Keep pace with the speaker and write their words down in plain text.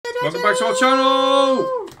Welcome back to our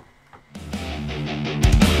channel.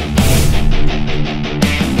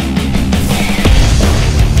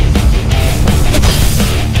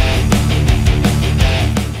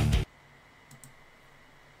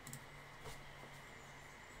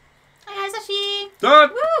 Hi guys, Dashy.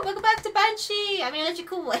 Dad. Woo! Welcome back to Banshee. I'm your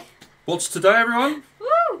𝐿𝐴𝐺𝐿𝐴𝐺𝐿𝐴. What's today, everyone?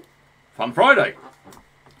 Woo! Fun Friday.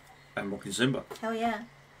 And rocking Simba. Hell yeah.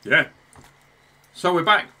 Yeah. So we're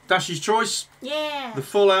back. Dashy's Choice. Yeah. The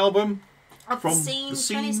full album. Of from the scene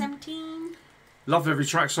 2017. Loved every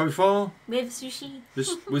track so far. With sushi.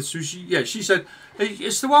 With sushi. Yeah, she said,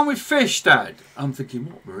 it's the one with fish, Dad. I'm thinking,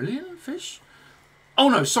 what, really? Fish? Oh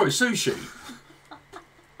no, sorry, sushi.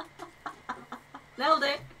 Nailed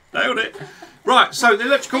it. Nailed it. Right, so the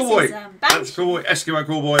𝐿𝐴𝐺𝐿𝐴𝐺 Callboy. Banshee. Callboy, Eskimo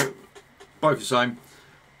Callboy, both the same.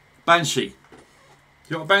 Banshee.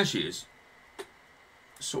 You know what a banshee is?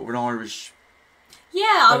 Sort of an Irish. Yeah,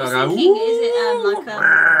 I was thinking, is it like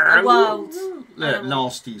a wild? Yeah,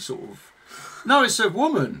 nasty sort of. No, it's a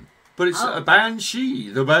woman, but it's a banshee.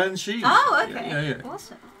 The banshee. Oh, okay. Yeah.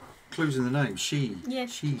 Awesome. Clues in the name. She. Yeah.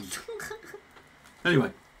 She.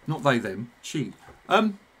 Anyway, not they, them. She.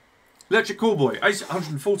 𝐿𝐴𝐺𝐿𝐴𝐺 Callboy,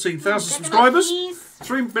 814,000 subscribers.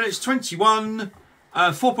 3 minutes 21.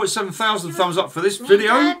 4.7 thousand thumbs up for this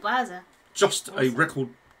video. Just a record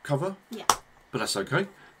cover. Yeah. But that's okay.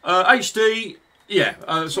 HD. Yeah,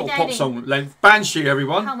 sort of pop song length. Banshee,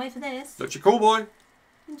 everyone. Can't wait for this. 𝐿𝐴𝐺𝐿𝐴𝐺 Callboy.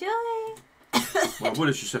 Enjoy. Well, what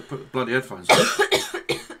if she said put the bloody headphones on?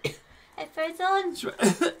 Headphones on.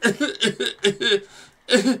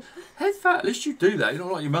 Headphones. At least you do that. You're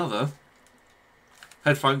not like your mother.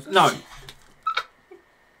 Headphones. No.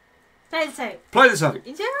 Play the tape. Play the tape.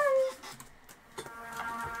 Enjoy.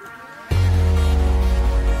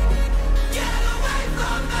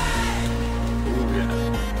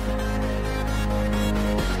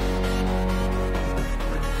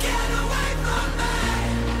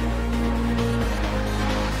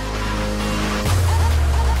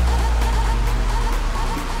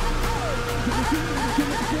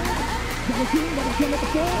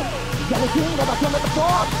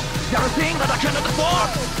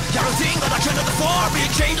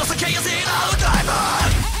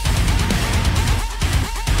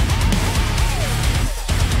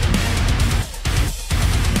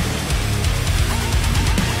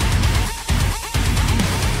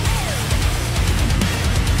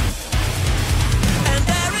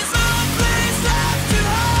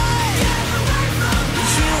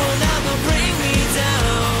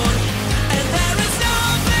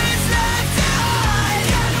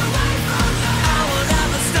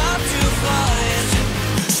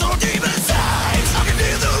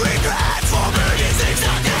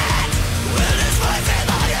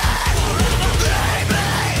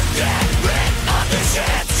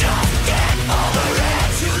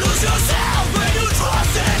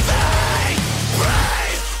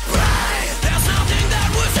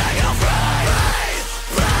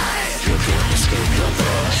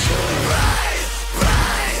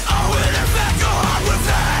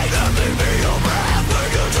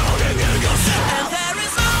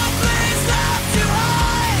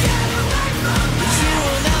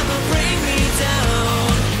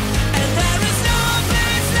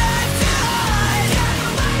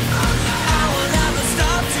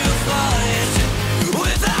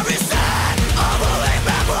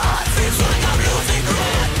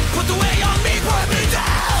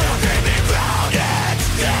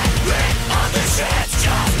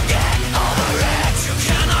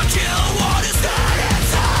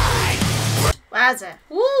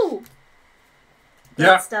 Woo!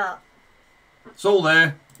 Yeah. Start. It's all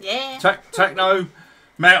there. Yeah. Techno,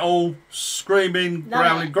 metal, screaming,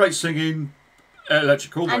 growling, great singing. 𝐿𝐴𝐺𝐿𝐴𝐺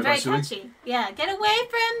Callboy, and very basically. catchy. Yeah. Get away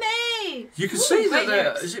from me. You can see that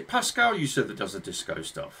there. Is it Pascal? You said that does the disco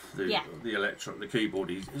stuff. The the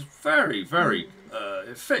keyboard. It's very, very.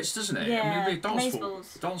 It fits, doesn't it? Yeah. I mean, it'd be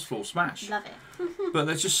a dance floor smash. Love it. But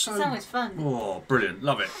they're just so. It's always fun. Oh, brilliant!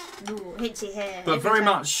 Love it. Ooh, hits your hair. But very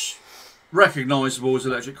much recognisable as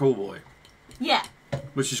𝐿𝐴𝐺𝐿𝐴𝐺 Callboy. Yeah.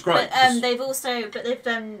 Which is great. But they've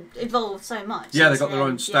evolved so much. Yeah, they've got their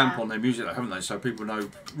own stamp on their music, haven't they? So people know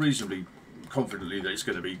reasonably confidently that it's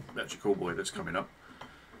going to be 𝐿𝐴𝐺𝐿𝐴𝐺 Callboy that's coming up.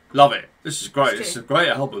 Love it. This is great. It's a great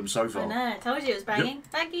album so far. I know. I told you it was banging. Yep.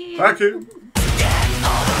 Thank you. Thank you. Get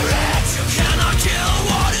all the rich, you cannot kill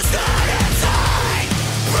what is good inside.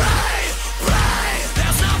 Pray, pray.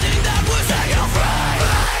 There's nothing that will set you free.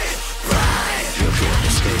 Pray, pray. You can't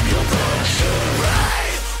escape your pressure.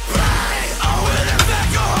 Pray, pray. I will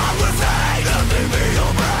infect your heart with hate. Let me be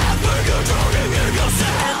your breath when you're drowning in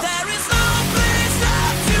yourself. And there is no place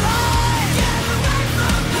left to hide. Get away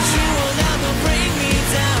from me. You will never bring me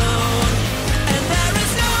down.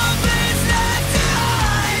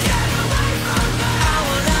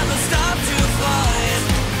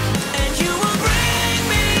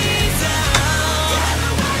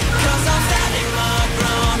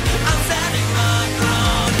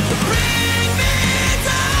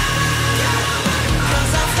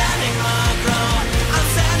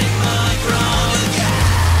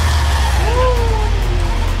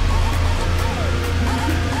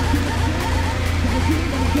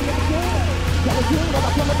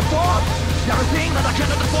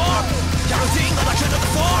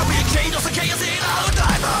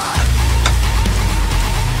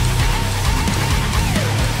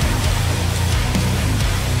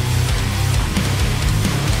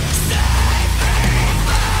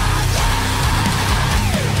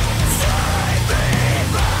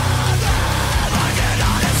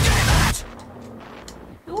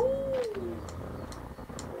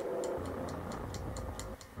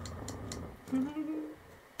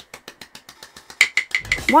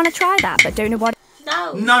 Want to try that, but don't know what.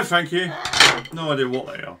 No. No, thank you. No idea what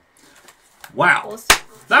they are. Wow. Awesome.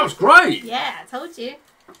 That was great. Yeah, I told you.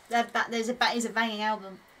 It's a banging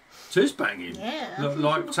album. It is banging. Yeah.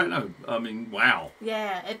 Like techno. I mean, wow.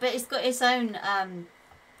 Yeah, but it's got its own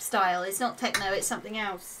style. It's not techno, it's something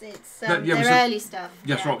else. It's Yeah, their early stuff.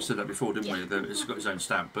 Yes, Yeah. right, we said that before, didn't Yeah. we? It's got its own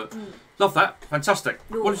stamp. But love that. Fantastic.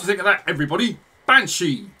 Ooh. What did you think of that, everybody?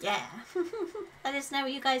 Banshee. Yeah. Let us know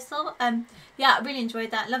what you guys thought. Yeah, I really enjoyed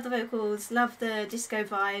that. Love the vocals, love the disco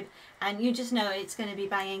vibe, and you just know it's going to be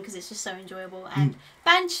banging because it's just so enjoyable. And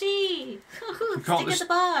Banshee! Stick at the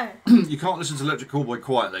bar! You can't listen to Electric Callboy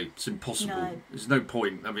quietly. It's impossible. No. There's no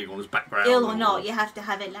point having it on as background. Ill or not, you have to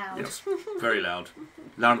have it loud. Yes, very loud.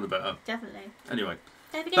 Louder the better. Definitely. Anyway.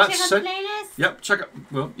 Don't forget to check out said, the playlist. Yep, check out,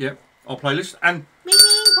 well, yeah, our playlist. And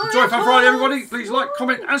Enjoy enjoy Fan Friday, everybody. Please like,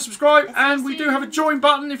 comment, and subscribe. And we do have a join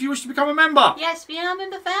button if you wish to become a member. Yes, be our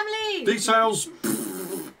member family. Details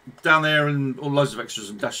down there, and all loads of extras,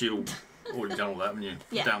 and Dashy already done all that, haven't you?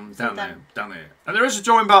 Yeah, down done. there. And there is a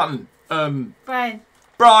join button. Brian.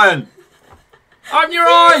 Open your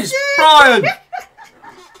eyes, Brian.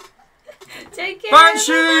 Take care.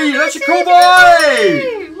 Banshee, that's your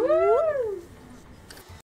Callboy.